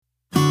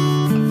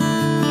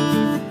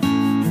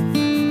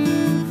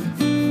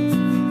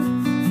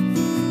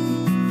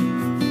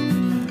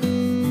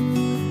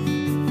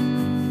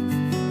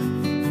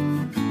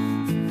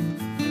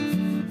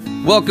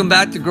Welcome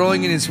back to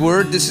Growing in His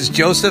Word. This is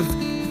Joseph,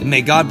 and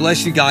may God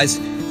bless you guys.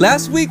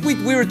 Last week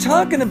we were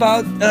talking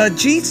about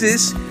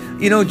Jesus,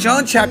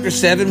 John chapter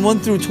 7, 1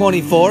 through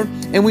 24,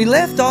 and we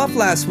left off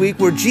last week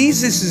where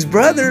Jesus'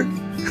 brother,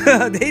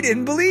 they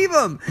didn't believe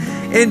him.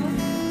 And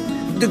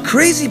the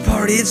crazy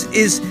part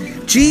is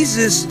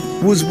Jesus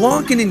was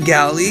walking in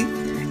Galilee,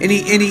 and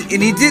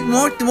he didn't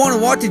want to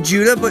walk to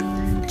Judea,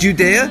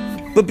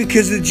 but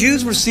because the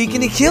Jews were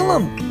seeking to kill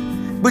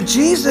him. But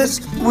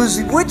Jesus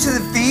went to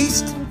the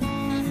feast,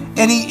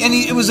 and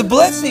it was a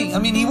blessing. I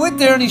mean, he went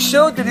there and he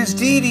showed that his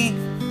deity,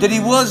 that he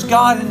was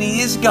God and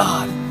he is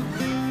God.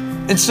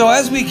 And so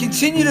as we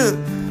continue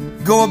to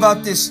go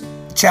about this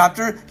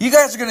chapter, you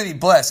guys are going to be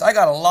blessed. I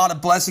got a lot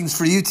of blessings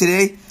for you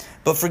today,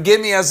 but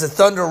forgive me as the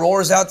thunder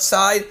roars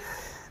outside.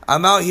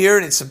 I'm out here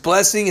and it's a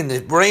blessing, and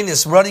the rain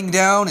is running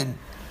down, and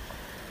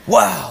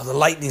wow, the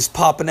lightning's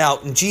popping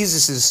out, and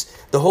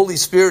the Holy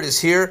Spirit is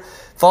here.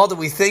 Father,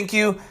 we thank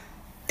you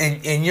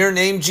in your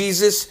name,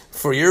 Jesus,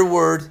 for your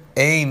word.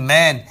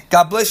 Amen.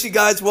 God bless you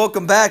guys.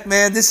 Welcome back,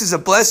 man. This is a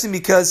blessing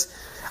because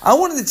I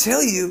wanted to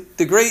tell you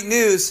the great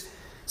news.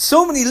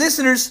 So many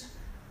listeners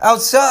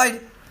outside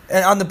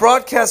and on the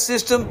broadcast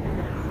system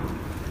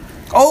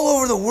all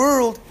over the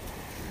world,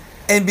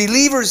 and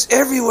believers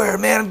everywhere,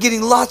 man. I'm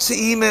getting lots of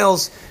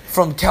emails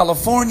from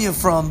California,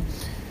 from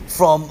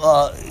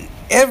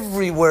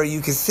everywhere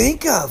you can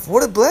think of.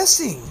 What a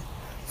blessing.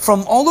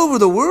 From all over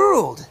the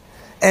world,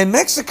 and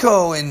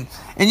Mexico, and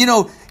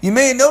you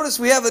may have noticed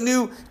we have a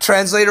new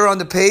translator on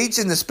the page,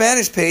 in the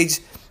Spanish page.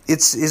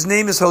 His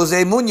name is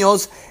Jose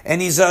Munoz,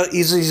 and he's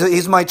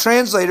my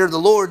translator, the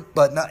Lord.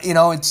 But not, he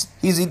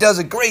does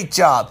a great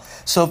job.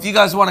 So if you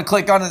guys want to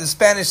click onto the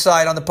Spanish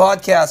side on the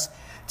podcast,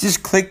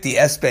 just click the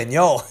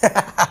Espanol.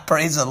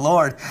 Praise the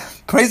Lord.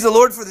 Praise the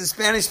Lord for the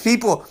Spanish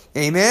people.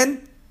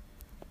 Amen.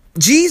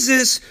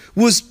 Jesus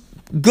was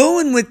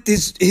going with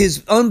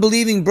his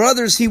unbelieving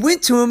brothers. He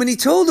went to him and he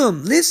told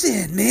them,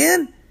 listen,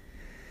 man,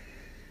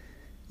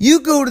 you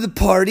go to the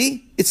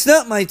party. It's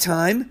not my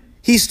time.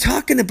 He's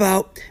talking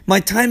about my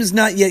time has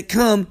not yet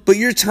come, but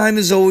your time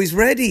is always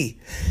ready.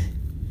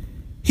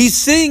 He's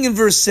saying in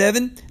verse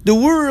 7, the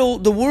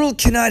world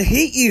cannot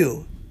hate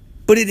you,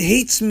 but it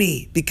hates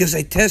me because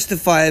I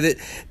testify of it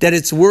that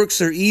its works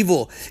are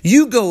evil.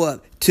 You go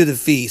up to the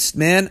feast,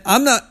 man.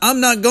 I'm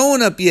not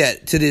going up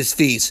yet to this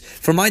feast,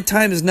 for my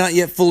time has not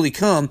yet fully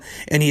come.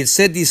 And he had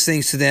said these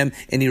things to them,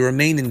 and he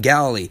remained in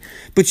Galilee.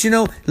 But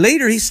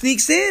later he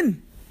sneaks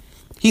in.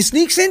 He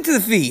sneaks into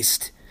the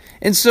feast.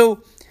 And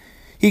so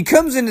he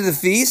comes into the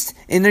feast,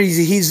 and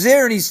he's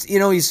there, and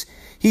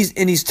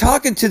he's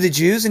talking to the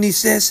Jews, and he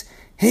says,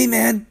 hey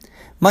man,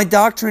 my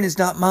doctrine is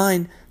not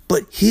mine,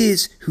 but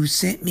his who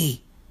sent me.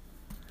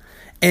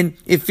 And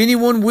if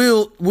anyone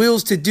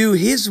wills to do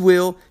his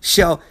will,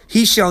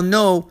 he shall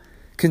know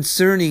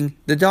concerning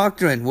the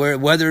doctrine,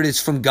 whether it is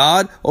from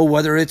God or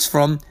whether it's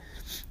from,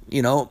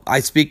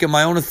 I speak in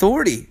my own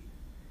authority.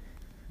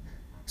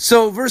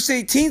 So verse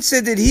 18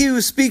 said that he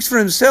who speaks for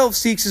himself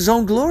seeks his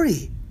own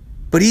glory.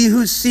 But he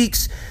who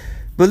seeks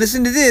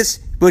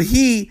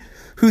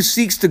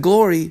the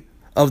glory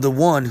of the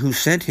one who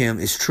sent him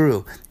is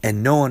true,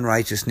 and no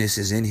unrighteousness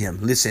is in him.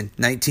 Listen,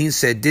 19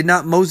 said, did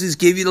not Moses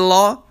give you the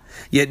law?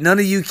 Yet none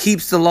of you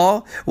keeps the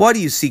law. Why do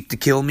you seek to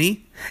kill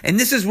me? And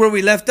this is where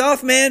we left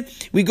off, man.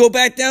 We go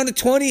back down to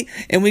 20,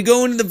 and we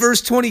go into the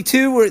verse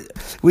 22, where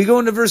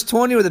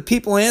the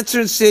people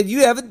answered and said,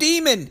 you have a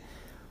demon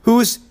who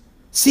is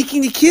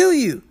seeking to kill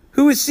you.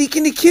 Who is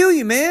seeking to kill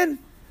you, man?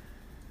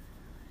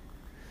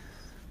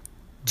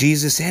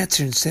 Jesus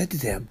answered and said to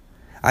them,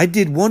 I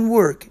did one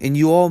work, and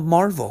you all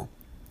marvel.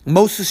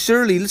 Most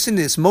assuredly, listen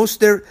to this,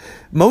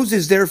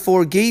 Moses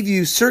therefore gave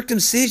you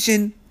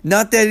circumcision,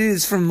 not that it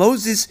is from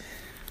Moses,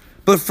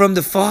 but from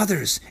the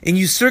fathers. And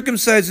you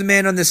circumcise a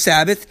man on the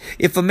Sabbath.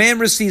 If a man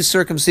receives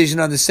circumcision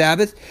on the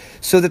Sabbath,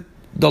 so that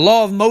the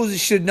law of Moses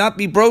should not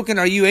be broken,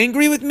 are you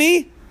angry with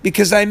me?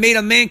 Because I made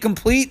a man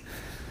completely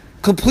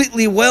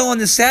well on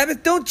the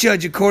Sabbath? Don't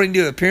judge according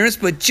to appearance,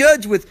 but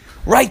judge with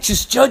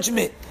righteous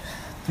judgment.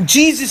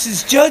 Jesus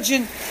is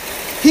judging.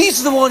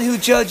 He's the one who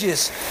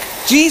judges.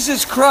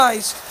 Jesus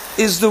Christ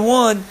is the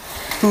one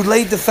who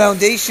laid the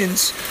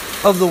foundations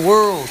of the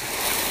world.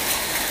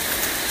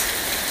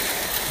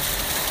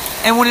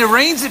 And when it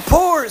rains, it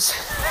pours.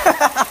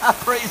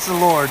 Praise the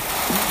Lord.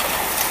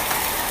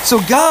 So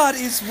God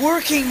is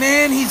working,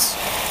 man.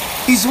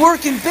 He's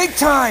working big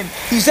time.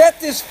 He's at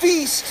this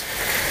feast,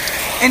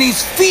 and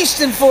he's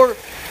feasting for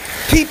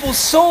people's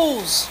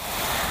souls.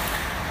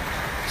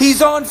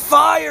 He's on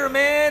fire,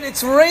 man.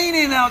 It's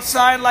raining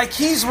outside like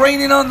he's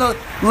raining on the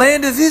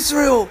land of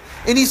Israel.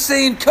 And he's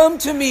saying, come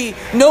to me,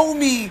 know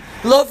me,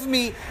 love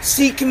me,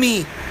 seek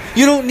me.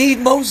 You don't need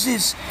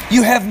Moses.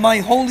 You have my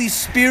Holy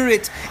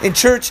Spirit. And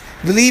church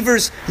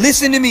believers,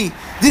 listen to me.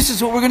 This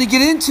is what we're going to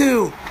get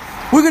into.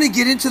 We're going to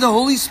get into the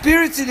Holy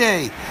Spirit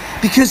today,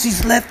 because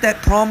he's left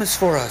that promise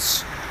for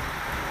us.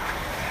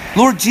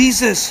 Lord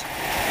Jesus,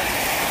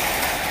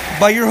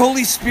 by your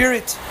Holy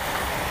Spirit,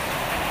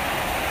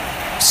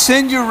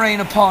 Send your rain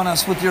upon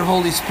us with your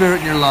Holy Spirit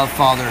and your love,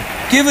 Father.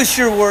 Give us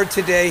your word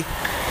today.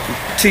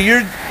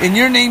 In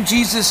your name,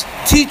 Jesus,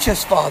 teach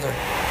us, Father.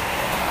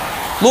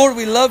 Lord,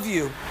 we love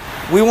you.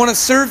 We want to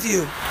serve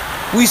you.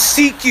 We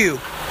seek you.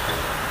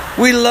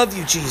 We love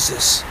you,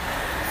 Jesus.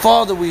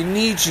 Father, we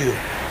need you.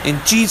 In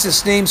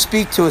Jesus' name,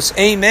 speak to us.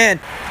 Amen.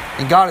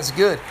 And God is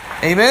good.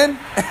 Amen?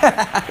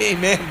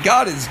 Amen.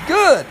 God is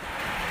good.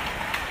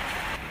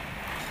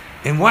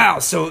 And wow,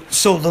 so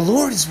the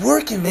Lord is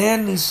working,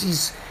 man.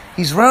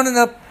 He's rounding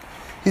up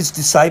his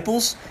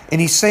disciples, and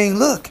he's saying,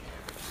 look,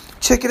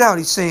 check it out.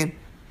 He's saying,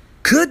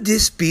 could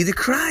this be the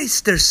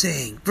Christ? They're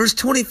saying. Verse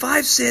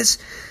 25 says,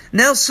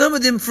 now some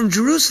of them from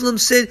Jerusalem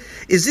said,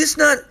 is this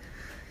not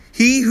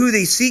he who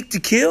they seek to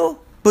kill?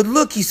 But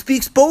look, he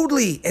speaks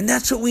boldly. And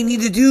that's what we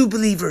need to do,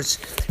 believers.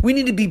 We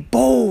need to be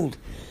bold.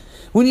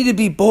 We need to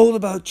be bold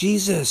about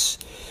Jesus.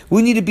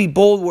 We need to be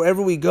bold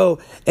wherever we go.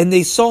 And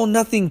they saw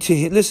nothing to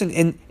him.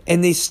 Listen,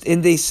 and they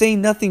say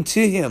nothing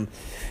to him.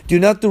 Do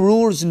not the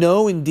rulers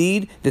know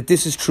indeed that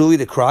this is truly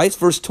the Christ?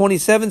 Verse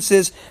 27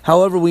 says,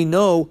 however, we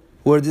know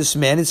where this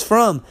man is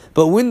from.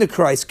 But when the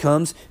Christ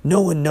comes,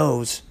 no one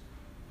knows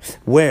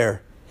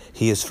where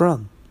he is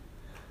from.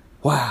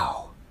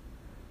 Wow.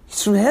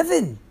 He's from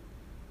heaven.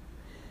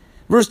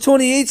 Verse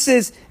 28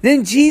 says,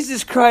 then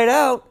Jesus cried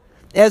out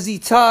as he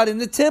taught in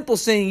the temple,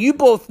 saying, you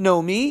both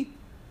know me,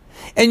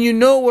 and you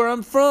know where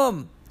I'm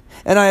from.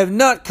 And I have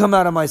not come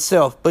out of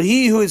myself, but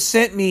he who has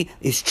sent me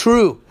is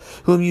true,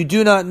 whom you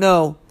do not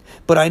know.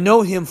 But I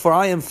know him, for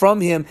I am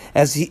from him,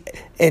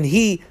 and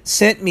he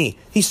sent me.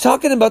 He's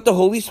talking about the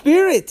Holy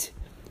Spirit.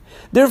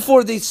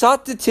 Therefore they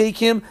sought to take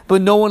him,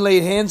 but no one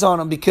laid hands on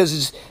him, because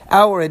his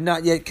hour had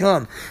not yet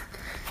come.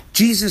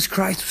 Jesus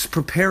Christ was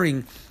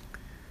preparing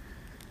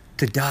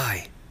to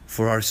die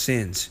for our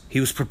sins. He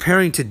was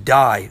preparing to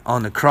die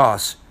on the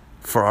cross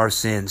for our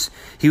sins.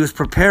 He was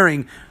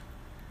preparing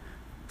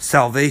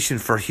salvation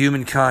for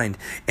humankind.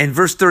 And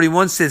verse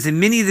 31 says, and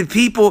many of the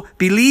people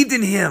believed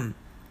in him.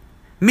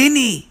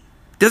 Many.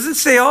 Doesn't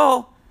say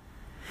all.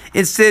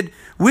 It said,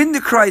 when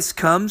the Christ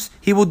comes,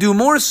 he will do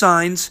more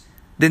signs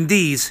than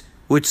these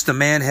which the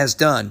man has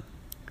done.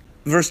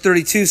 Verse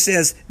 32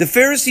 says, the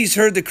Pharisees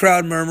heard the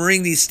crowd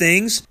murmuring these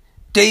things.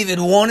 David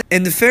wanted,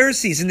 and the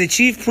Pharisees and the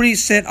chief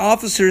priests sent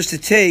officers to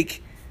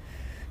take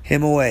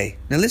him away.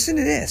 Now listen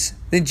to this.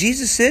 Then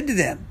Jesus said to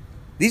them,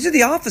 these are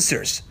the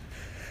officers,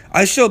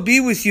 I shall be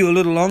with you a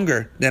little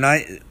longer than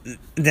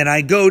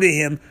I go to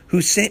him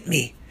who sent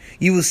me.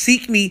 You will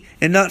seek me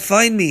and not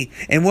find me,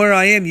 and where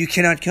I am you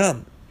cannot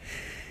come.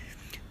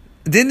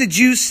 Then the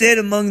Jews said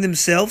among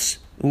themselves,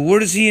 well, where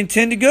does he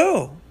intend to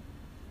go?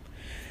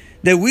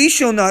 That we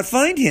shall not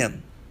find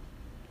him.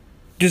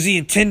 Does he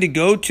intend to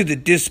go to the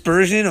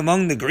dispersion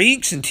among the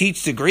Greeks and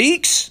teach the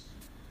Greeks?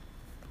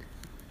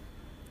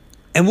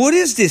 And what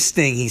is this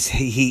thing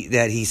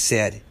that he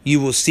said? You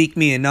will seek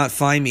me and not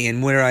find me,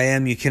 and where I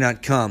am you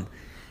cannot come.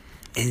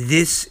 And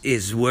this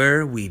is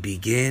where we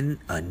begin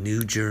a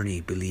new journey,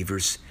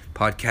 believers.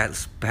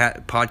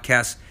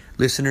 Podcast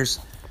listeners,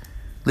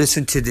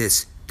 listen to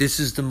this. This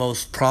is the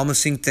most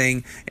promising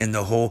thing in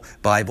the whole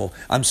Bible.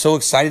 I'm so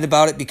excited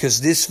about it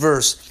because this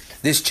verse,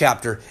 this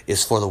chapter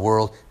is for the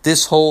world.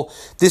 This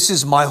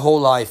is my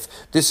whole life.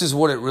 This is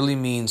what it really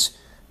means.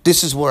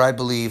 This is where I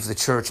believe the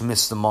church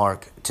missed the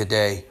mark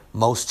today.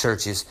 Most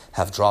churches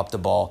have dropped the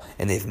ball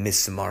and they've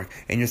missed the mark.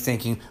 And you're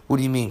thinking, what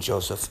do you mean,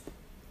 Joseph?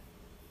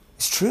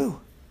 It's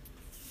true.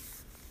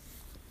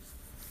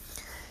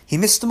 He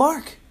missed the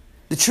mark.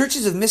 The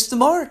churches have missed the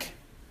mark.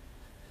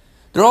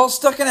 They're all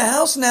stuck in a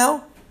house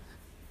now.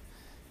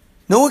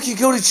 No one can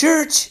go to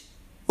church.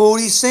 Well, what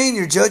are you saying?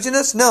 You're judging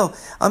us? No,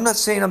 I'm not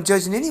saying I'm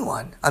judging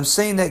anyone. I'm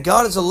saying that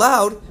God has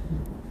allowed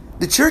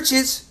the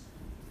churches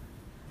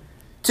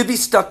to be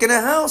stuck in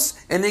a house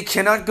and they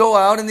cannot go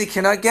out and they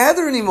cannot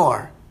gather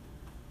anymore.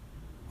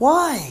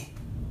 Why?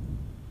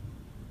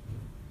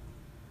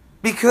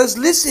 Because,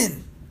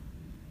 listen,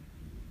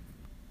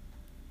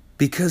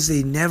 because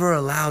they never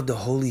allowed the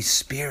Holy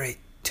Spirit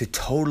to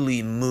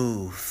totally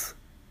move.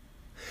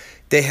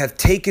 They have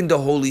taken the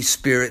Holy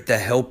Spirit, the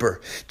helper.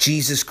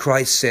 Jesus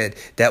Christ said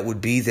that would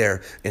be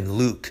there in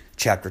Luke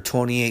chapter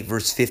 28,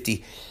 verse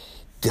 50.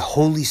 The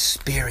Holy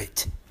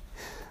Spirit,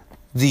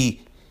 the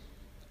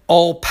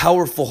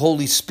all-powerful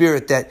Holy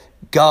Spirit that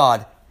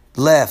God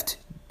left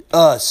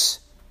us.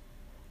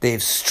 They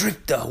have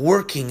stripped the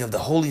working of the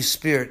Holy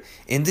Spirit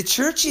in the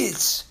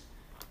churches.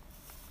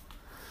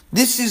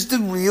 This is the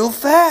real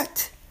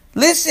fact.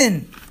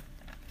 Listen.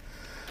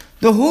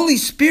 The Holy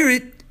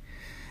Spirit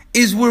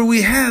is where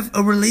we have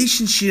a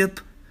relationship,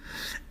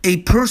 a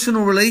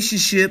personal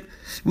relationship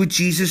with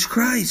Jesus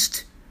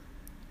Christ.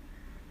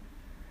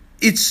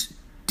 It's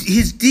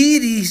his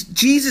deity.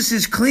 Jesus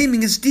is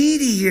claiming his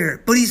deity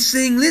here. But he's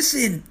saying,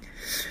 listen,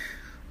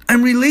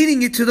 I'm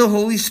relating it to the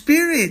Holy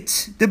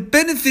Spirit. The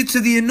benefits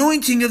of the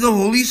anointing of the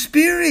Holy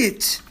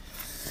Spirit.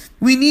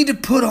 We need to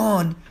put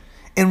on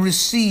and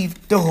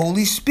receive the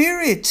Holy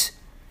Spirit.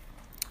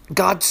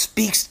 God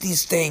speaks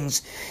these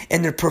things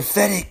and they're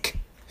prophetic.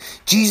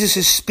 Jesus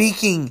is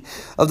speaking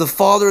of the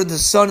Father, the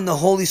Son, and the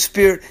Holy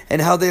Spirit,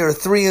 and how they are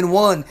three in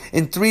one,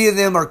 and three of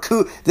them are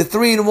the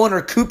three in one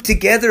are cooped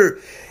together.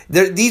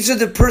 These are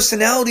the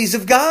personalities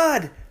of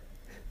God,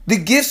 the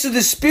gifts of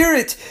the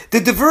Spirit, the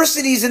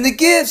diversities in the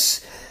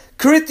gifts.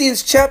 1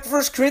 Corinthians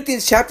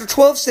chapter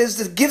 12 says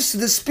the gifts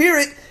of the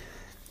Spirit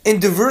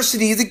and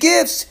diversity of the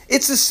gifts.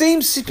 It's the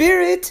same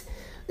Spirit.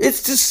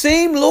 It's the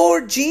same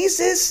Lord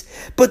Jesus,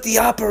 but the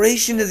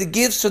operation of the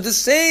gifts are the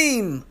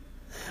same.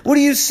 What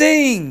are you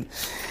saying?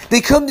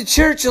 They come to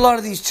church, a lot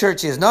of these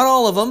churches. Not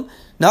all of them.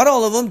 Not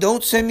all of them.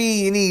 Don't send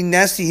me any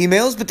nasty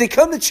emails. But they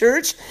come to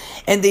church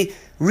and they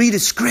read a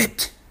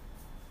script.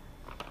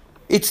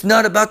 It's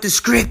not about the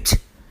script.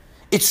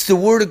 It's the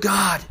Word of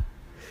God.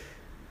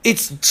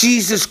 It's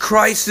Jesus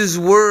Christ's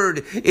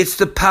Word. It's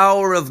the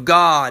power of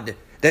God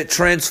that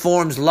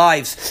transforms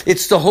lives.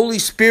 It's the Holy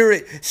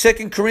Spirit.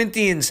 2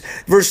 Corinthians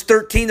verse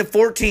 13 to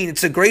 14.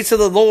 It's the grace of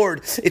the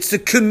Lord. It's the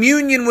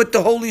communion with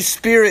the Holy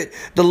Spirit.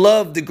 The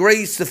love, the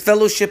grace, the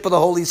fellowship of the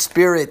Holy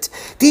Spirit.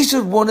 This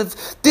is one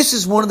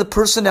of the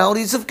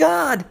personalities of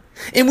God.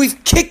 And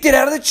we've kicked it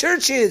out of the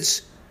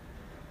churches.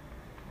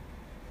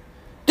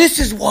 This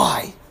is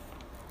why.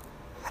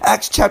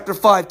 Acts chapter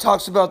 5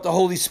 talks about the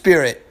Holy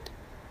Spirit.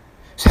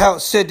 How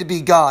it's said to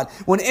be God.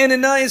 When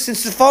Ananias and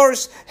Sapphira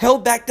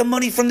held back the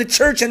money from the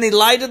church and they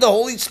lied to the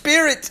Holy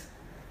Spirit.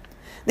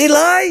 They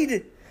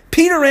lied.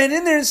 Peter ran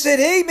in there and said,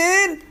 hey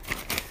man,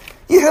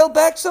 you held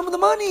back some of the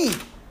money.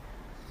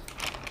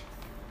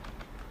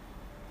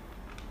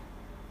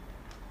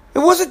 It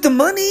wasn't the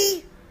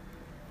money.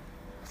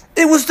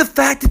 It was the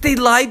fact that they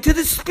lied to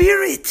the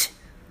Spirit.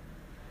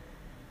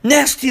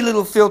 Nasty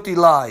little filthy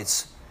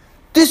lies.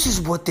 This is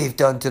what they've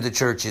done to the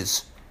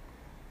churches.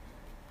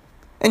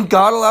 And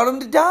God allowed them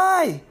to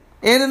die.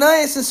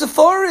 Ananias and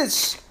Sapphira.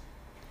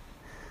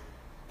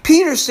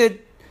 Peter said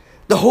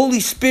the Holy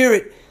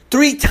Spirit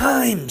 3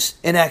 times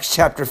in Acts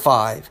chapter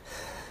 5.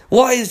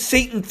 Why has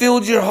Satan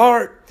filled your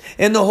heart?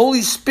 And the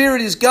Holy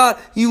Spirit is God.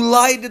 You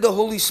lied to the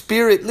Holy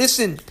Spirit.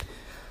 Listen.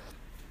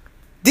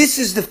 This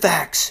is the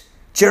facts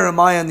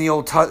Jeremiah in the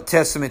Old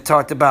Testament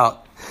talked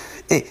about.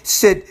 It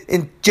said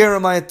in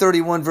Jeremiah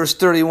 31 verse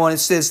 31, it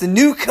says, the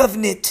new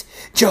covenant,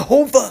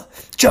 Jehovah,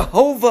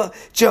 Jehovah,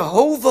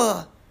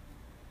 Jehovah.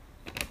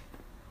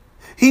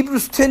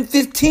 Hebrews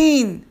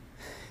 10:15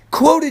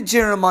 quoted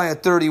Jeremiah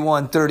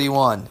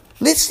 31:31.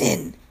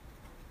 Listen.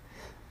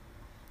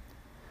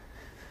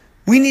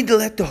 We need to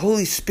let the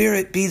Holy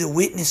Spirit be the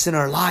witness in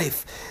our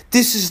life.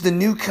 This is the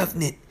new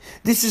covenant.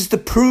 This is the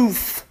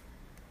proof.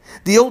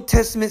 The Old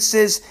Testament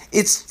says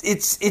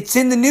it's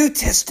in the New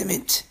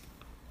Testament.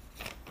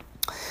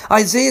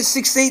 Isaiah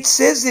 6:8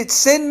 says it.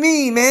 Send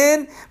me,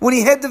 man. When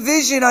he had the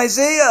vision,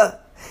 Isaiah,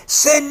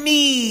 send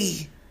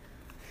me.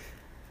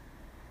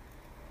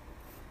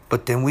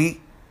 But then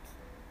we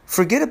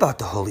forget about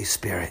the Holy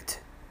Spirit.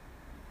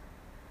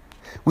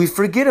 We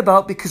forget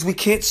about because we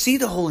can't see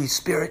the Holy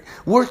Spirit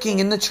working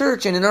in the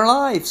church and in our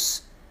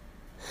lives.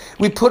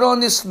 We put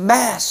on this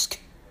mask.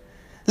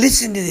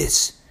 Listen to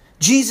this.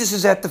 Jesus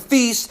is at the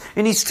feast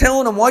and he's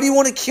telling them, why do you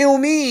want to kill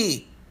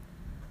me?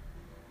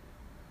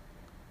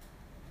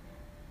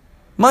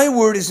 My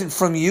word isn't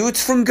from you,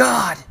 it's from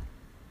God.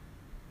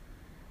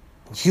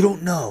 You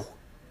don't know.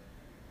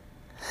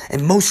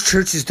 And most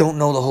churches don't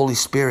know the Holy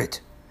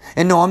Spirit.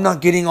 And no, I'm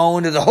not getting all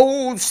into the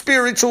whole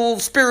spiritual.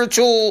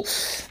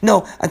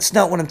 No, that's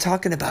not what I'm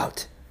talking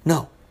about.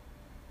 No.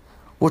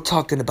 We're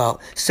talking about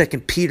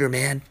 2 Peter,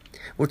 man.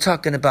 We're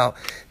talking about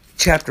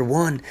chapter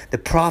 1, the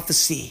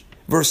prophecy,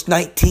 verse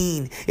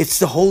 19. It's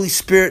the Holy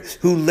Spirit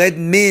who led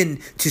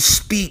men to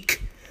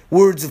speak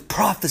words of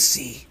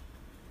prophecy.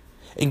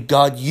 And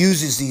God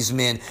uses these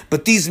men.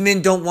 But these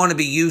men don't want to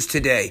be used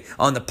today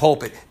on the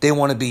pulpit. They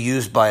want to be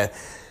used by a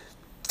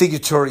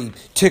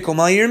figurative tickle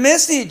my ear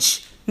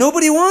message.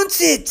 Nobody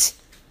wants it.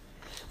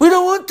 We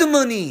don't want the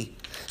money.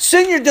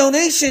 Send your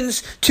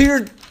donations to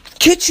your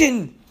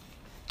kitchen.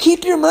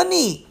 Keep your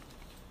money.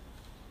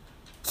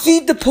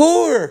 Feed the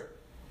poor.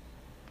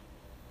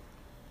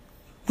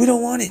 We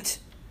don't want it.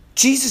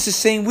 Jesus is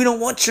saying we don't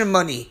want your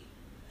money.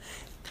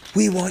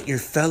 We want your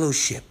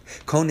fellowship.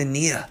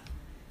 Koinonia,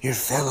 your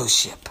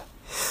fellowship.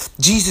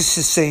 Jesus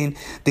is saying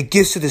the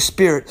gifts of the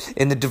Spirit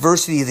and the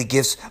diversity of the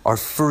gifts are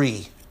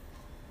free.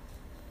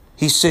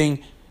 He's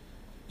saying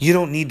you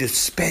don't need to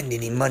spend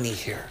any money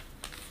here.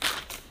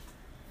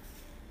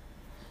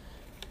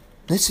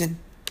 Listen.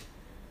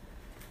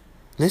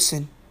 It's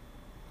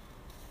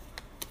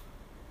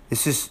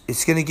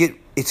gonna get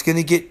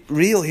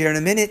real here in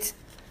a minute.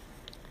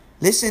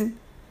 Listen.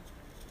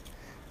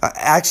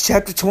 Acts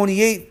chapter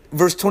 28,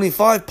 verse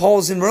 25.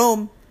 Paul's in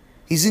Rome.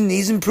 He's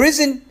in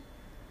prison.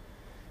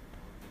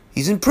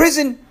 He's in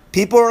prison.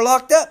 People are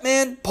locked up,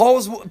 man.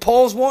 Paul's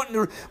wanting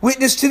to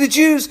witness to the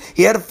Jews.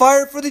 He had a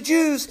fire for the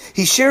Jews.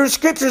 He shared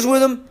scriptures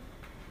with them.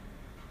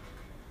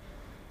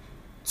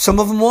 Some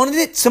of them wanted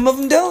it, some of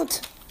them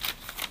don't.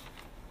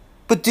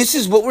 But this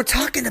is what we're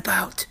talking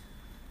about.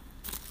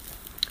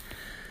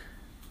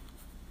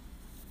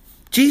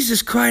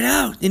 Jesus cried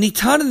out and he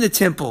taught in the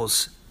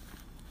temples.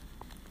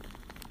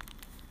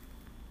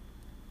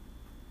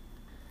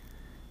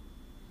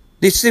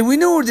 They say, we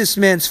know where this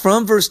man's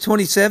from, verse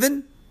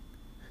 27.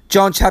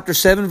 John chapter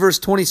 7, verse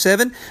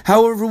 27.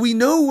 However, we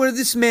know where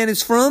this man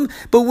is from,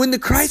 but when the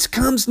Christ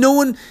comes, no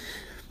one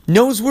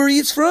knows where he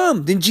is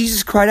from. Then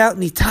Jesus cried out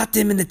and he taught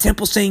them in the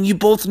temple, saying, you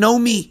both know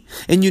me,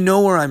 and you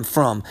know where I'm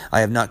from.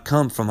 I have not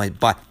come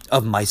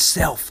of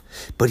myself,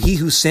 but he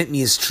who sent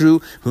me is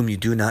true, whom you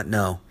do not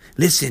know.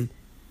 Listen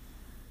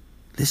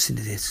to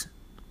this.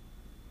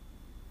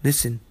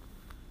 Listen.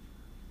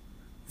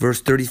 Verse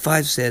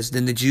 35 says,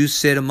 then the Jews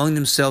said among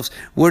themselves,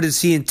 where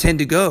does he intend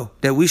to go,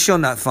 that we shall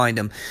not find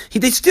him?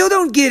 They still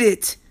don't get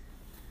it.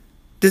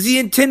 Does he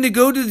intend to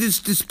go to this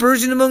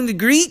dispersion among the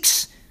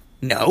Greeks?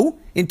 No.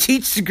 And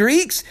teach the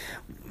Greeks?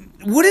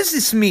 What does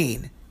this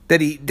mean?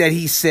 That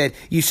he said,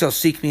 you shall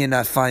seek me and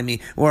not find me.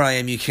 Where I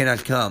am, you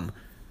cannot come.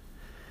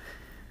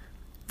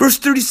 Verse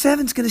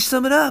 37 is going to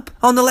sum it up.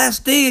 On the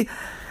last day,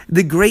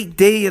 the great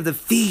day of the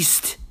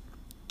feast,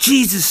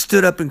 Jesus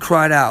stood up and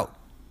cried out,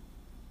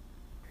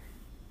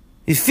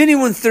 if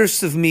anyone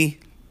thirsts of me,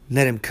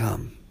 let him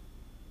come.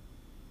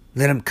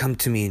 Let him come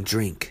to me and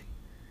drink.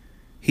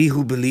 He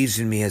who believes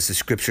in me, as the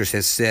scriptures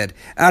has said,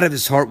 out of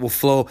his heart will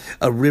flow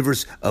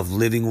rivers of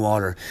living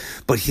water.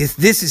 But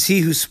this is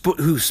he who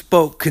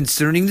spoke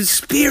concerning the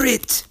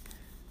Spirit.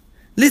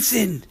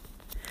 Listen,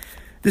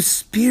 the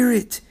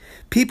Spirit.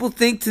 People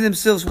think to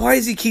themselves, why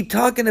does he keep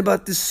talking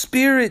about the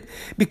Spirit?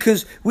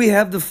 Because we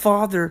have the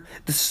Father,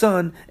 the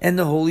Son, and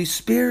the Holy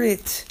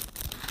Spirit.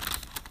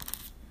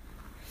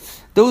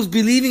 Those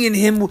believing in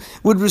him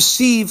would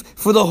receive,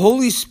 for the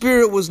Holy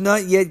Spirit was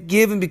not yet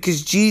given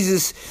because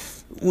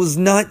Jesus was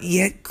not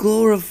yet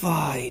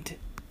glorified.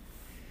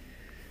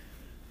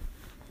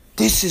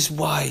 This is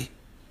why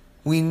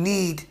we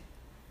need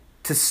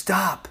to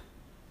stop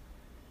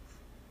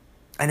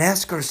and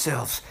ask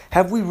ourselves,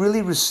 have we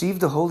really received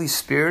the Holy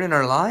Spirit in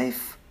our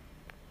life?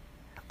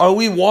 Are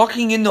we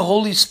walking in the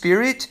Holy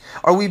Spirit?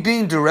 Are we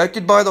being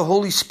directed by the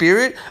Holy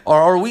Spirit? Or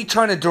are we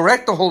trying to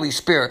direct the Holy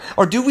Spirit?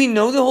 Or do we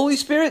know the Holy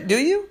Spirit? Do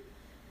you?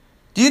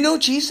 Do you know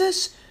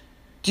Jesus?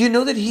 Do you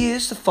know that he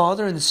is the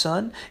Father and the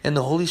Son and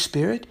the Holy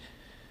Spirit?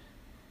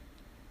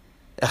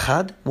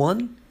 Echad,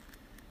 one.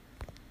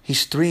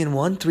 He's 3 in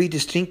 1, 3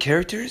 distinct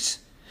characters.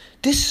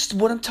 This is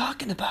what I'm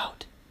talking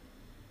about.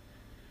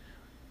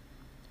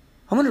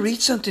 I'm going to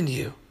read something to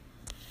you.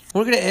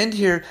 We're going to end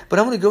here, but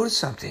I'm going to go to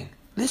something.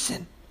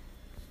 Listen.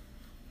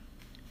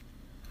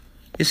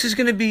 This is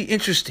going to be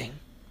interesting.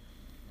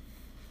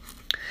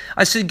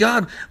 I said,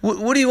 God,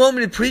 what do you want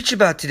me to preach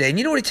about today? And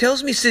you know what he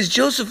tells me? He says,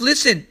 Joseph,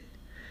 listen.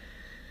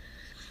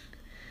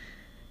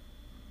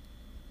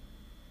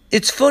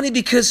 It's funny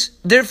because,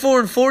 therefore,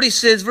 in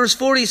verse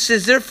 40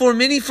 says, therefore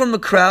many from the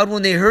crowd,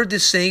 when they heard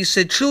this saying,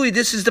 said, truly,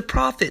 this is the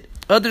prophet.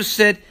 Others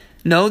said,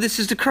 no, this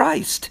is the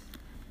Christ.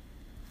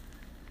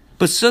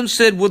 But some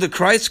said, will the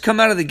Christ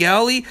come out of the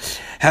Galilee?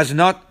 Has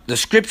not the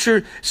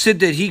scripture said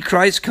that he,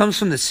 Christ, comes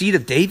from the seed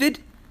of David?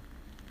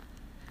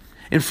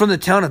 And from the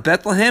town of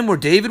Bethlehem where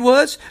David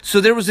was?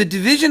 So there was a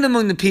division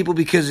among the people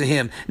because of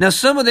him. Now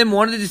some of them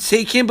wanted to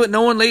take him, but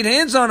no one laid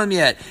hands on him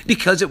yet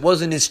because it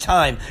wasn't his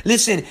time.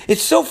 Listen,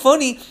 it's so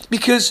funny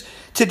because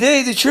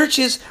today the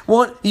churches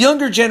want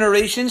younger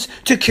generations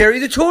to carry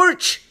the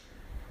torch.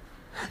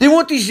 They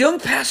want these young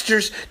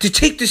pastors to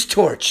take this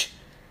torch.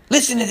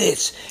 Listen to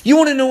this. You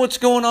want to know what's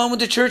going on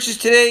with the churches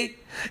today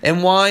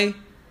and why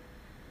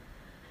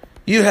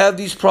you have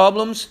these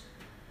problems?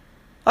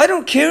 I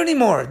don't care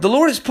anymore. The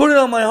Lord has put it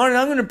on my heart and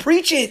I'm going to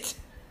preach it.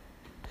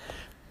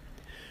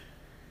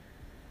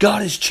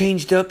 God has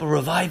changed up a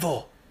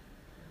revival.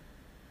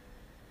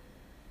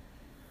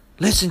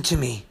 Listen to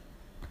me.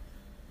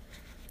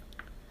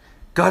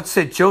 God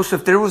said,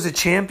 Joseph, there was a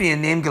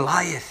champion named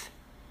Goliath.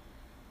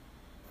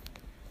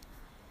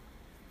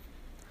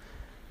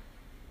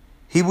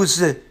 He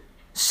was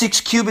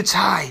 6 cubits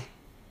high.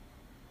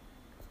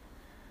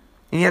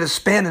 And he had a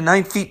span of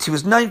 9 feet. He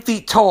was 9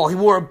 feet tall. He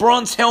wore a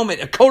bronze helmet,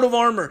 a coat of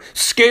armor,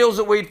 scales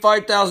that weighed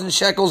 5,000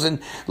 shekels, and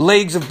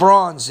legs of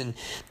bronze. And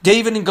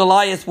David and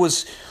Goliath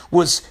was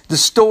the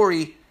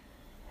story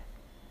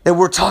that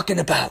we're talking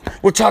about.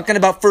 We're talking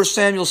about 1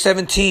 Samuel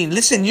 17.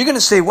 Listen, you're going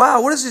to say,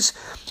 wow, what is this?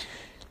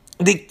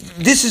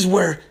 This is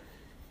where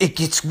it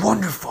gets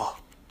wonderful.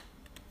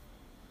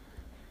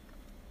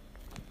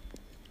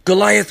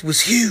 Goliath was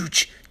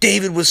huge.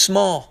 David was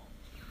small.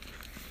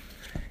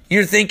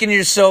 You're thinking to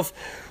yourself,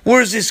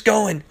 where's this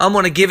going? I'm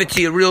going to give it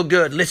to you real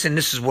good. Listen,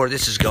 this is where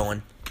this is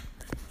going.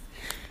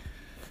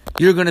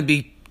 You're going to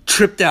be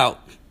tripped out.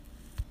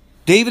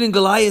 David and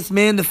Goliath,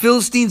 man, the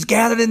Philistines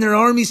gathered in their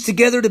armies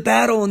together to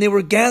battle, and they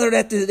were gathered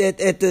at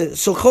the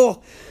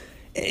Sochoh,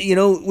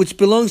 which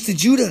belongs to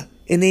Judah,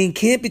 and they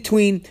encamped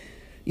between,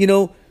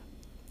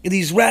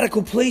 these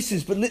radical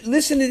places. But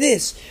listen to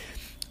this.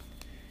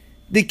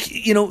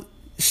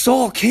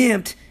 Saul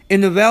camped in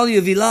the valley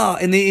of Elah,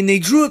 and they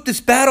drew up this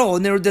battle,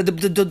 and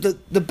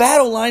the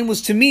battle line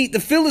was to meet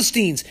the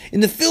Philistines,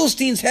 and the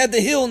Philistines had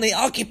the hill, and they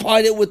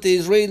occupied it with the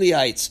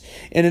Israelites,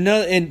 and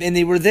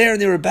they were there,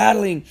 and they were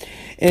battling,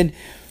 and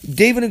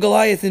David and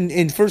Goliath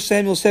in 1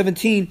 Samuel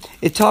 17,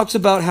 it talks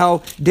about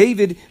how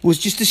David was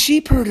just a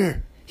sheep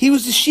herder. He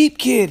was the sheep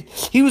kid.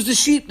 He was the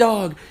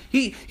sheepdog.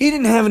 He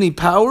didn't have any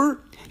power.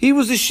 He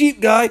was the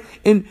sheep guy.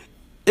 And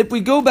if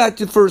we go back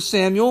to 1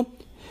 Samuel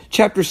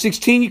chapter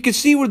 16, you can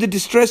see where the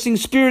distressing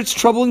spirit's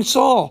troubling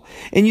Saul.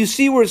 And you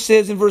see where it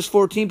says in verse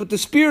 14, but the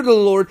Spirit of the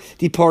Lord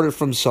departed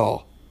from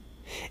Saul.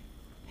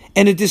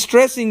 And a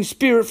distressing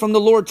spirit from the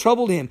Lord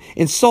troubled him.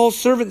 And Saul's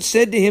servant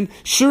said to him,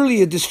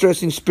 surely a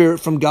distressing spirit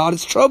from God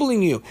is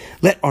troubling you.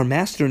 Let our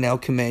master now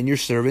command your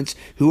servants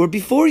who are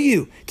before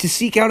you to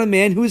seek out a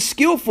man who is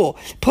skillful,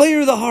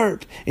 player of the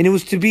harp. And it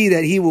was to be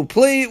that he will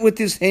play it with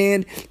his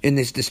hand, and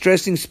this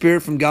distressing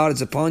spirit from God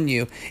is upon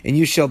you, and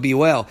you shall be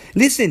well.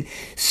 Listen,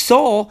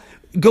 Saul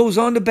goes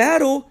on to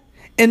battle,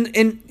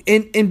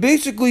 and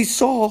basically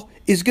Saul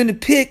is going to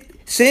pick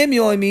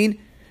Samuel.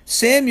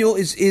 Samuel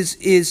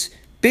is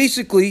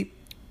basically,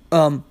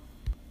 in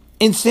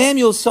 1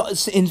 Samuel,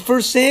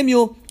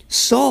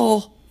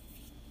 Saul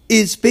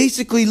is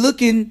basically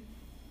looking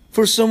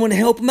for someone to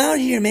help him out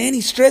here, man.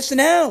 He's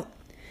stressing out.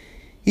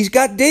 He's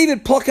got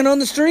David plucking on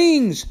the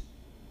strings.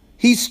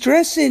 He's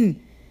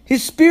stressing.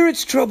 His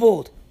spirit's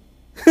troubled.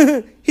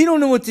 He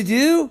don't know what to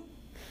do.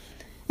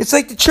 It's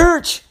like the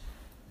church.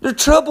 They're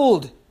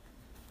troubled.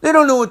 They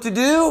don't know what to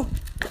do.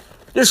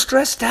 They're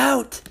stressed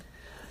out.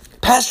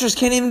 Pastors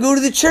can't even go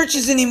to the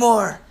churches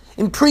anymore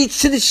and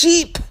preach to the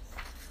sheep.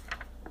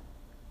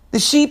 The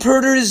sheep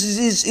herder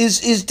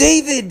is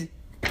David.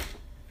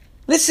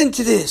 Listen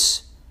to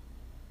this.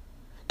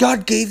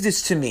 God gave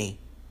this to me.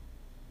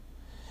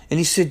 And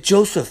he said,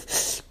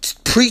 Joseph,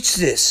 preach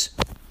this.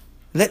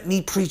 Let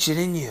me preach it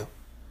in you.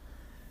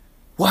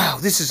 Wow,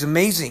 this is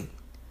amazing.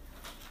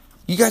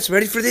 You guys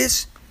ready for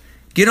this?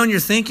 Get on your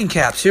thinking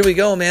caps. Here we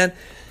go, man.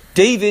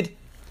 David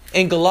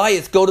and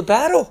Goliath go to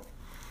battle.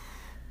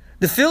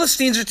 The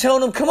Philistines are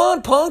telling him, come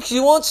on, punks,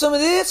 you want some of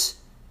this?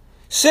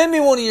 Send me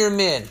one of your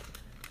men.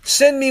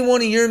 Send me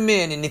one of your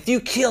men, and if you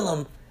kill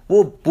him,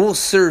 we'll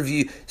serve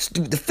you.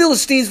 The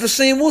Philistines were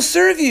saying, we'll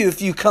serve you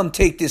if you come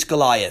take this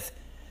Goliath.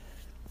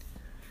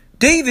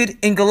 David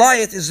and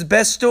Goliath is the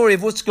best story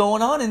of what's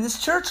going on in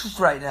this church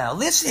right now.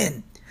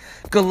 Listen,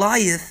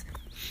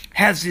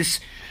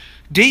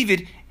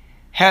 David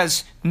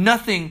has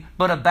nothing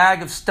but a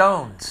bag of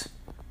stones.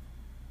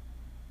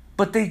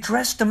 But they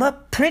dressed him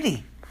up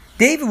pretty.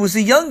 David was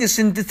the youngest,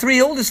 and the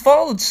three oldest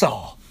followed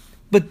Saul.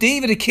 But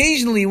David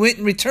occasionally went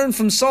and returned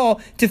from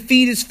Saul to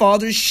feed his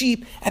father's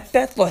sheep at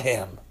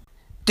Bethlehem.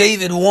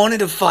 David wanted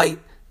to fight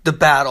the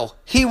battle.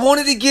 He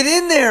wanted to get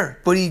in there,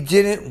 but he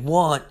didn't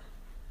want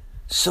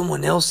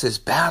someone else's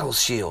battle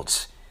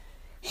shields.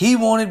 He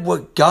wanted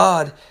what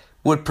God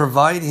would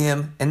provide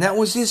him, and that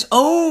was his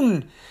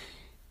own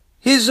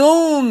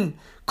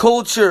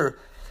culture,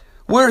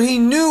 where he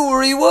knew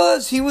where he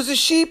was. He was a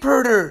sheep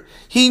herder.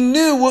 He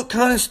knew what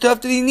kind of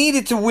stuff that he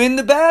needed to win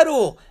the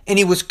battle. And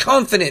he was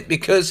confident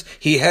because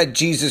he had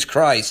Jesus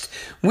Christ.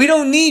 We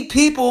don't need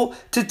people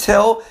to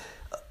tell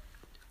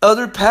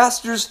other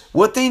pastors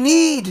what they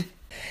need.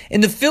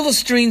 And the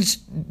Philistines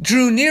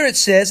drew near, it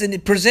says, and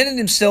it presented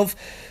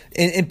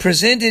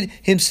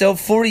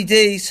himself 40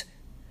 days,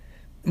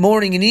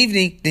 morning and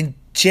evening. Then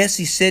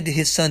Jesse said to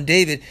his son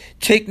David,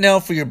 take now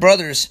for your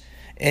brothers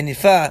and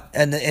Ephah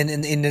and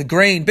the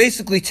grain.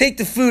 Basically, take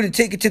the food and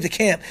take it to the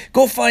camp.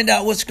 Go find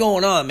out what's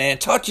going on, man.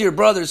 Talk to your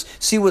brothers,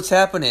 see what's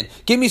happening.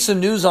 Give me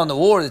some news on the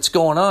war that's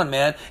going on,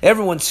 man.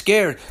 Everyone's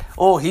scared.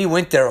 Oh, he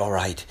went there all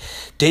right.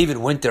 David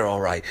went there all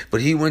right.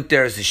 But he went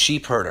there as a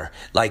sheep herder.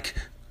 Like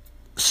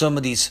some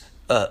of these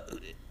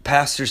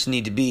pastors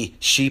need to be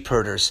sheep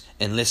herders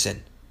and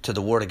listen to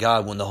the word of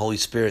God when the Holy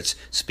Spirit's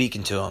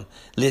speaking to them.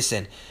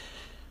 Listen,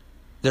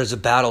 there's a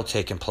battle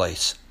taking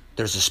place.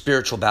 There's a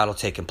spiritual battle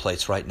taking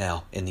place right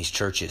now in these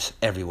churches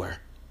everywhere.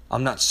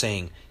 I'm not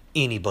saying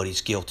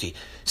anybody's guilty.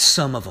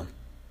 Some of them.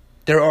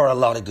 There are a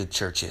lot of good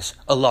churches,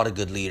 a lot of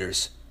good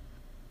leaders.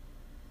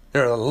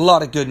 There are a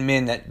lot of good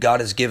men that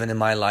God has given in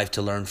my life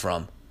to learn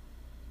from.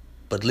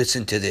 But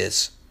listen to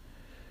this.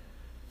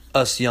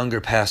 Us younger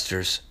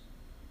pastors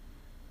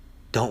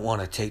don't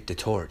want to take the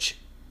torch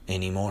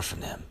anymore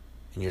from them.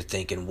 And you're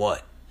thinking,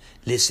 what?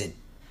 Listen.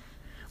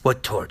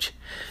 What torch?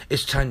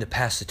 It's time to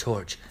pass the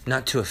torch,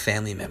 not to a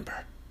family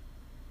member.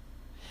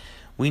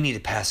 We need to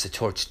pass the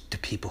torch to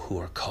people who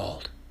are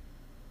called.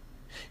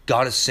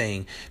 God is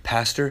saying,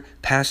 Pastor,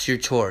 pass your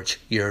torch.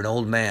 You're an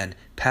old man.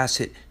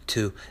 Pass it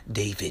to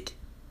David.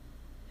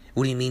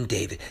 What do you mean,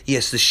 David?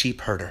 Yes, the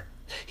sheep herder.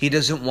 He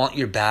doesn't want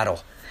your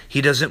battle.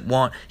 He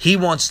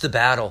wants the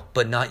battle,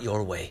 but not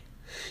your way.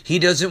 He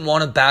doesn't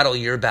want to battle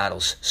your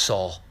battles,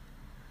 Saul.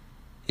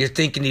 You're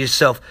thinking to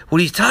yourself, what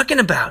are you talking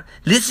about?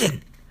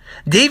 Listen.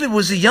 David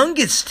was the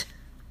youngest,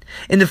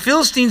 and the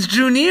Philistines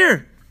drew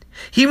near.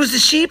 He was the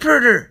sheep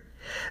herder.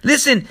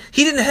 Listen,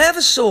 he didn't have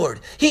a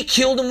sword. He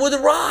killed him with a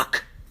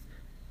rock.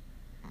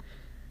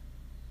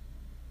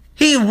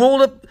 He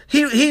rolled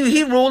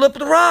up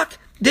the rock.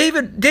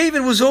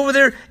 David was over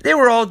there. They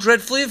were all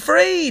dreadfully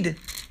afraid.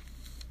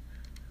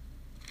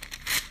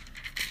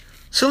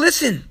 So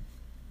listen,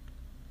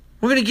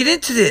 we're going to get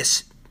into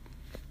this.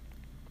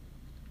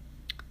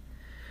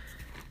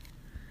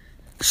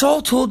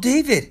 Saul told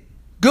David,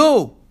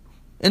 go,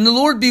 and the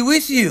Lord be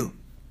with you."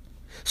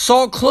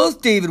 Saul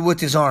clothed David with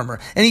his armor,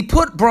 and he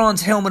put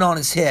bronze helmet on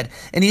his head,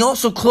 and he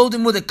also clothed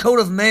him with a coat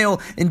of mail,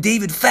 and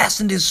David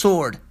fastened his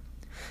sword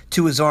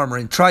to his armor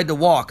and tried to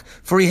walk,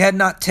 for he had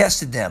not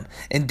tested them.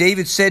 And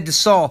David said to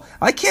Saul,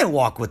 "I can't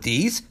walk with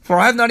these, for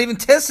I have not even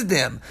tested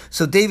them."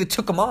 So David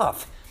took them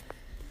off.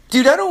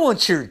 Dude, I don't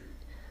want your...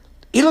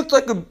 He looked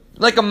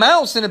like a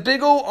mouse in a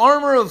big old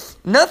armor of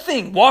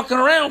nothing, walking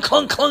around,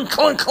 clunk, clunk,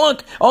 clunk,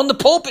 clunk, on the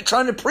pulpit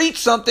trying to preach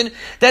something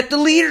that the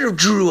leader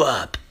drew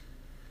up.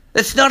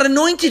 That's not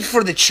anointed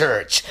for the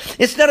church.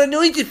 It's not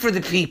anointed for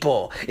the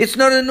people. It's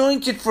not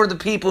anointed for the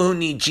people who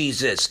need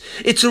Jesus.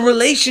 It's a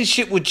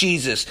relationship with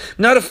Jesus,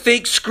 not a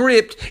fake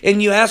script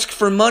and you ask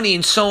for money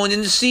and sowing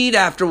in the seed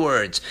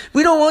afterwards.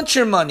 We don't want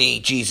your money,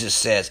 Jesus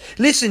says.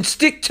 Listen,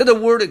 stick to the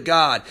word of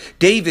God.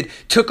 David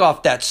took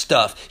off that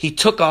stuff. He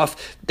took off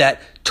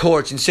that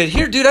torch and said,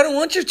 "Here, dude, I don't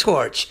want your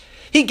torch."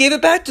 He gave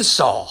it back to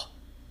Saul.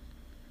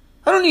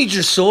 "I don't need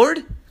your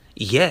sword."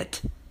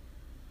 Yet,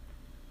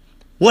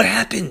 what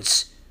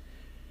happens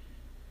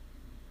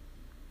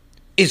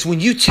is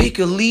when you take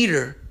a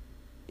leader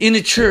in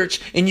a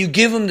church and you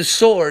give him the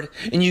sword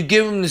and you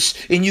give him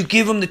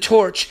the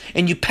torch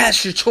and you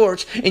pass your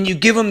torch and you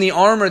give him the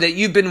armor that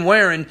you've been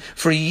wearing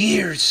for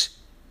years,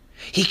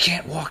 he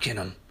can't walk in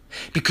them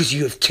because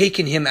you have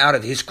taken him out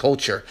of his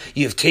culture.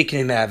 You have taken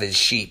him out of his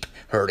sheep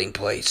herding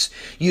place.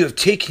 You have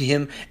taken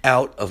him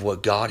out of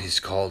what God has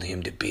called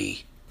him to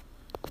be.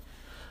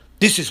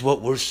 This is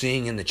what we're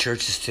seeing in the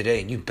churches today,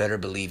 and you better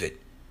believe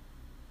it.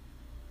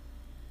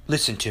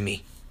 Listen to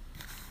me.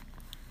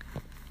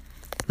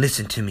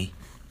 Listen to me.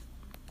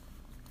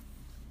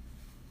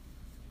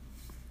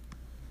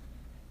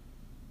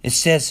 It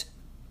says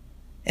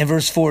in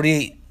verse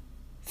 48,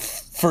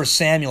 1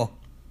 Samuel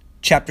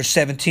chapter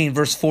 17,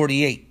 verse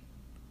 48.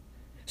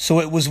 "So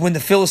it was when the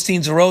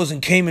Philistines arose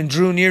and came and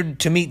drew near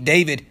to meet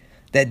David,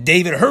 that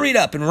David hurried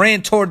up and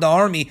ran toward the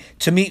army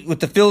to meet with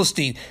the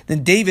Philistines.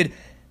 Then David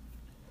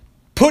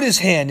put his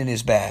hand in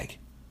his bag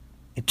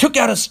and took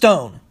out a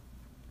stone.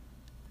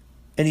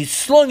 And he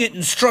slung it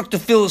and struck the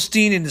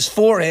Philistine in his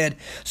forehead,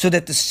 so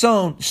that the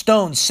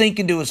stone sank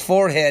into his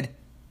forehead,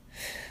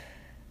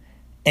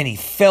 and he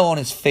fell on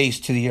his face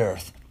to the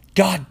earth."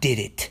 God did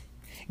it.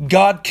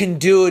 God can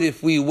do it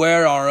if we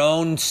wear our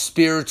own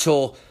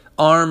spiritual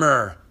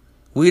armor.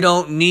 We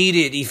don't need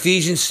it.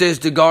 Ephesians says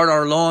to guard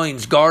our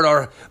loins, guard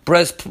our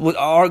breast, put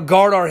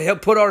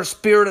our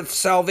spirit of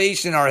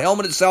salvation, our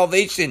helmet of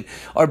salvation,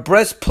 our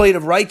breastplate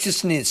of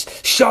righteousness,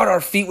 shod our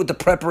feet with the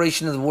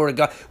preparation of the word of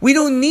God. We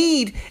don't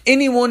need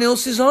anyone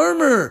else's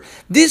armor.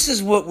 This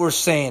is what we're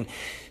saying.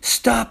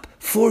 Stop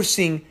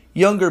forcing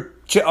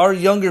our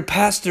younger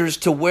pastors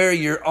to wear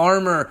your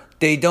armor.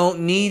 They don't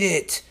need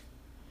it.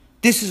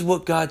 This is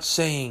what God's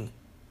saying.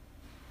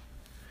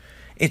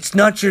 It's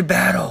not your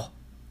battle.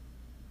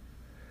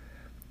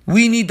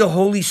 We need the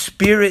Holy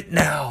Spirit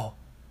now.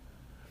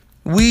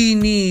 We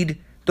need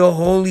the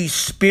Holy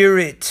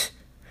Spirit.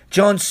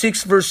 John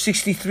 6 verse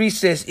 63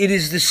 says, "It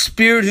is the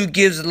Spirit who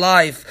gives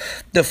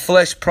life. The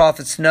flesh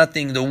profits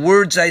nothing. The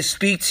words I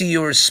speak to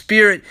you are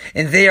spirit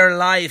and they are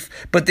life.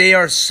 But they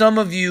are some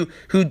of you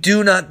who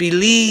do not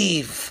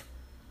believe."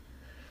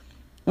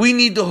 We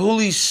need the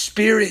Holy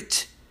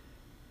Spirit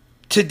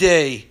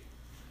today.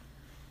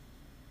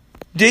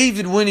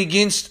 David went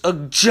against a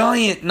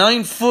giant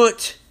 9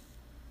 foot.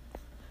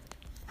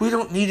 We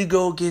don't need to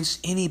go against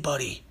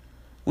anybody.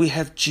 We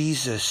have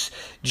Jesus.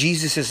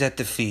 Jesus is at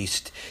the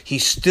feast. He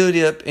stood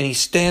up and he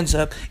stands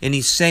up and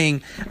he's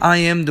saying, "I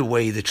am the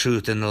way, the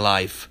truth, and the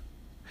life.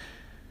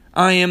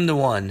 I am the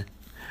one."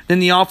 Then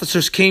the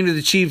officers came to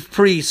the chief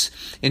priests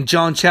in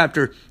John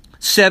chapter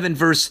 7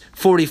 verse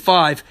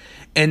 45,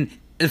 and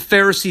the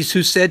Pharisees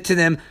who said to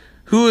them,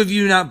 "Who have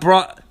you not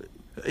brought?"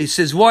 He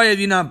says, "Why have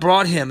you not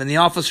brought him?" And the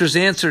officers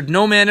answered,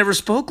 "No man ever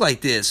spoke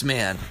like this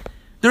man."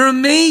 They're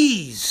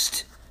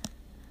amazed.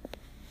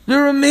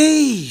 They're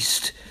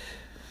amazed.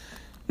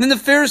 Then the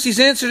Pharisees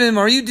answered him,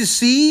 "Are you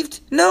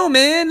deceived?" "No,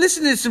 man."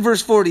 Listen to this in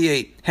verse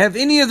 48. "Have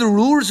any of the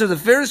rulers of the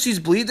Pharisees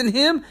believed in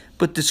him?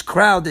 But this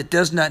crowd that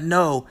does not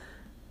know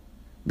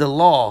the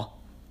law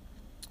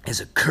is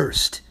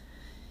accursed."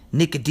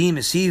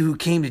 Nicodemus, he who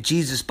came to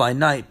Jesus by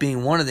night,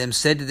 being one of them,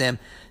 said to them,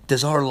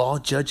 "Does our law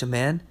judge a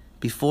man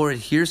before it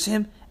hears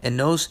him and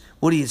knows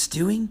what he is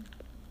doing?"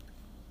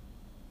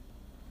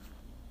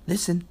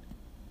 Listen.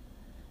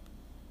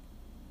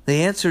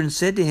 They answered and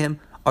said to him,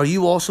 "Are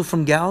you also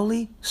from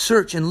Galilee?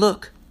 Search and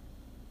look.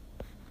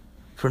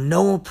 For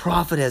no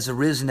prophet has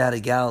arisen out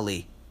of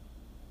Galilee."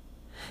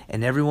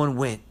 And everyone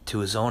went to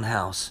his own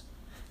house.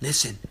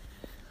 Listen,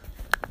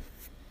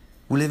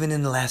 we're living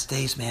in the last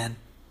days, man.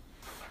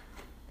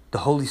 The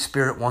Holy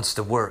Spirit wants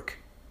to work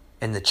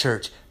in the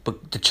church,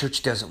 but the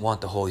church doesn't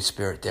want the Holy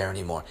Spirit there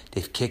anymore.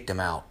 They've kicked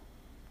him out.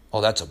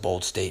 Oh, that's a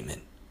bold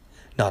statement.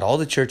 Not all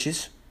the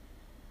churches.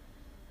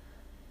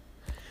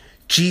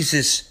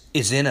 Jesus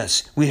is in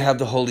us. We have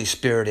the Holy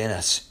Spirit in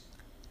us.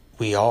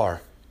 We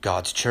are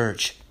God's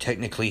church.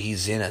 Technically,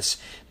 He's in us.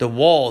 The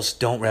walls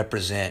don't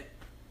represent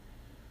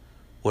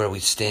where we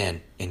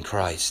stand in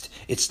Christ.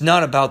 It's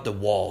not about the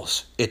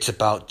walls. It's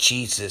about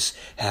Jesus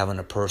having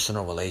a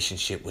personal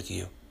relationship with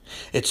you.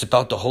 It's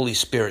about the Holy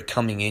Spirit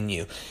coming in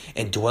you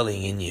and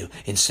dwelling in you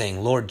and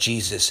saying, Lord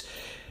Jesus,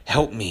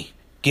 help me.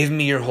 Give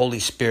me your Holy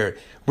Spirit.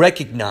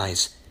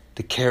 Recognize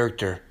the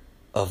character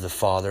of the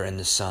Father and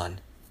the Son,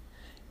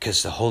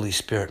 because the Holy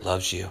Spirit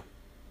loves you.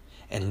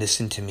 And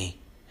listen to me.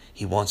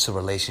 He wants a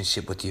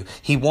relationship with you.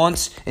 He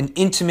wants an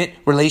intimate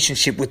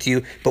relationship with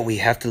you, but we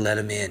have to let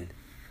him in.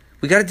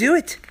 We got to do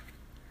it.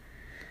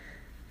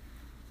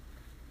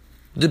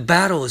 The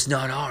battle is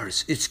not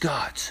ours. It's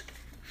God's.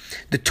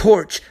 The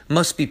torch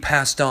must be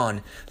passed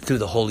on through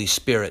the Holy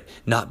Spirit,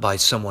 not by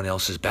someone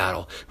else's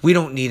battle. We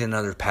don't need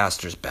another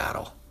pastor's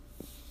battle.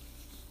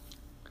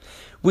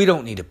 We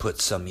don't need to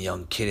put some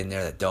young kid in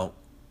there that don't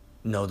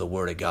know the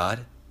Word of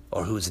God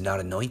or who is not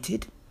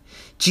anointed.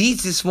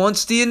 Jesus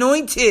wants the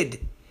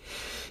anointed.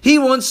 He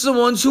wants the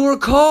ones who are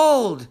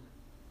called.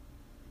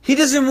 He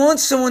doesn't want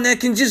someone that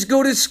can just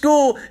go to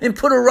school and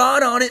put a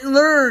rod on it and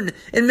learn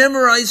and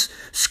memorize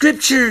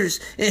scriptures.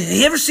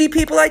 You ever see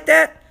people like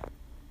that?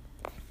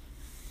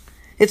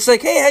 It's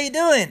like, hey, how you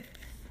doing?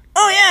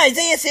 Oh, yeah,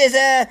 Isaiah says,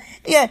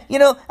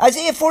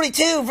 Isaiah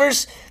 42,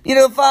 verse,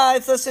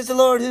 5, thus says the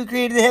Lord who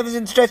created the heavens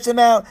and stretched them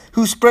out,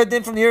 who spread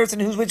them from the earth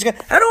and who's which God.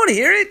 I don't want to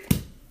hear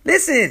it.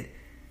 Listen.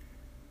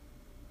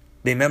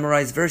 They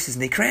memorize verses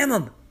and they cram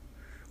them.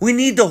 We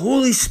need the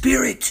Holy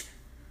Spirit.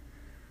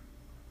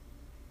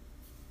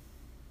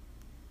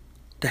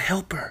 The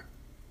helper.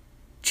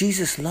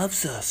 Jesus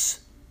loves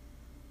us.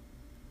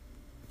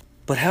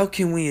 But how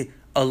can we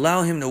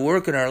allow him to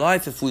work in our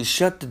life if we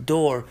shut the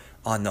door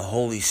on the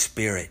Holy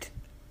Spirit?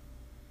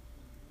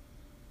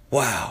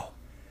 Wow.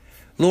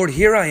 Lord,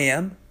 here I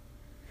am.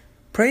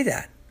 Pray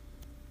that.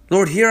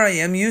 Lord, here I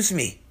am. Use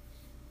me.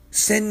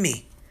 Send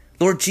me.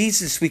 Lord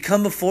Jesus, we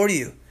come before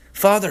you.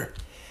 Father,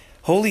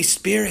 Holy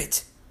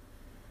Spirit,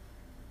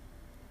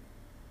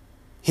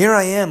 here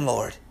I am,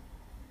 Lord.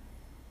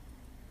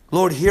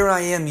 Lord, here I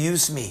am.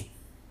 Use me.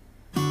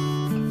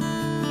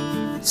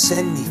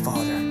 Send me,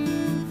 Father.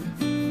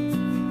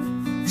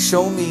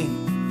 Show me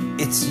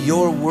it's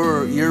your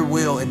word, your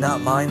will, and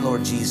not mine,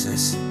 Lord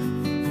Jesus.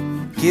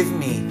 Give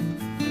me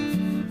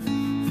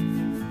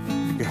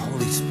your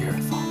Holy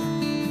Spirit, Father.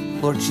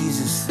 Lord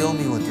Jesus, fill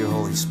me with your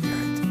Holy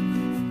Spirit.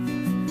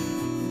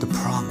 The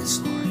promise,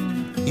 Lord.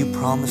 You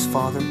promise,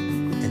 Father,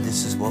 and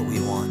this is what we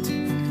want.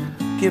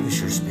 Give us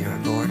your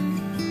Spirit, Lord.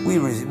 We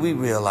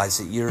realize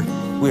that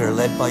we are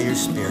led by your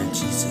Spirit,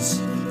 Jesus.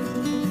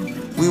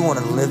 We want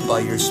to live by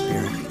your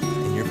Spirit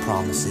and your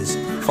promises.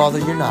 Father,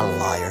 you're not a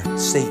liar.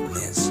 Satan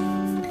is.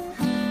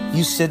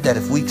 You said that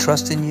if we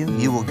trust in you,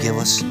 you will give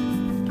us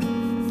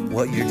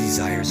what your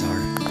desires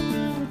are.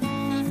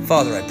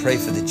 Father, I pray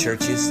for the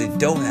churches that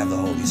don't have the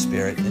Holy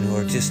Spirit and who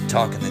are just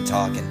talking the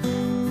talk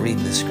and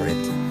reading the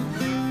script.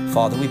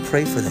 Father, we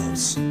pray for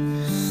those.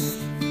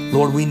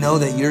 Lord, we know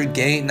that your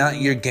gain, not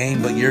your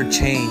gain, but your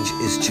change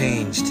is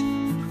changed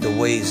the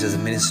ways of the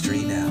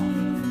ministry now.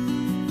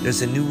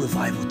 There's a new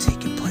revival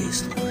taking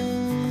place, Lord.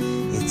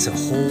 It's a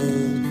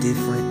whole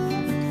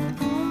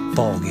different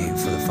ball game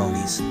for the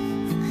phonies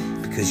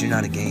because you're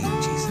not a game,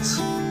 Jesus.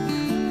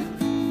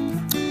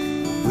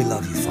 We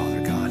love you,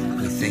 Father God.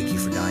 We thank you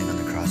for dying on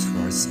the cross for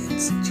our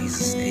sins. In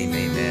Jesus' name,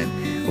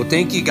 amen. Well,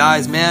 thank you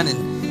guys, man.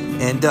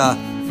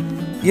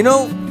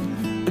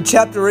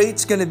 Chapter 8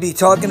 is going to be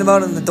talking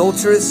about an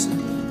adulteress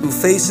who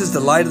faces the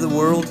light of the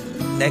world.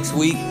 Next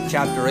week,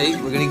 chapter 8,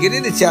 we're going to get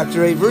into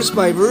chapter 8 verse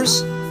by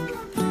verse.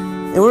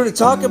 And we're going to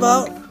talk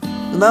about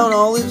the Mount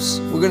Olives.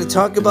 We're going to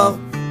talk about,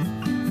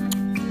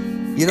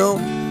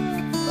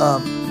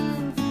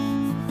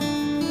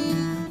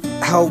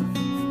 how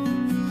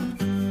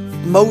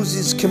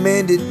Moses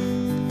commanded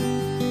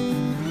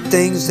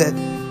things that,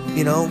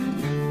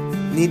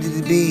 needed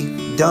to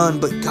be done,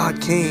 but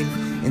God came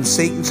and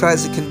Satan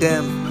tries to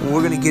condemn. And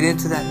we're going to get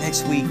into that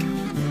next week.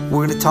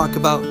 We're going to talk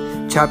about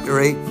chapter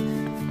 8.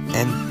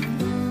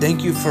 And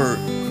thank you for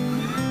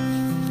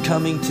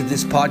coming to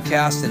this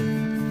podcast.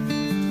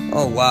 And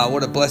oh, wow,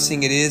 what a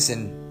blessing it is.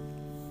 And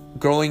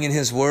growing in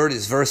his word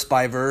is verse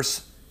by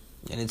verse.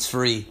 And it's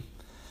free.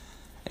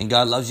 And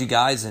God loves you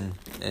guys. And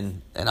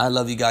I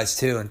love you guys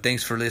too. And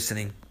thanks for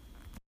listening.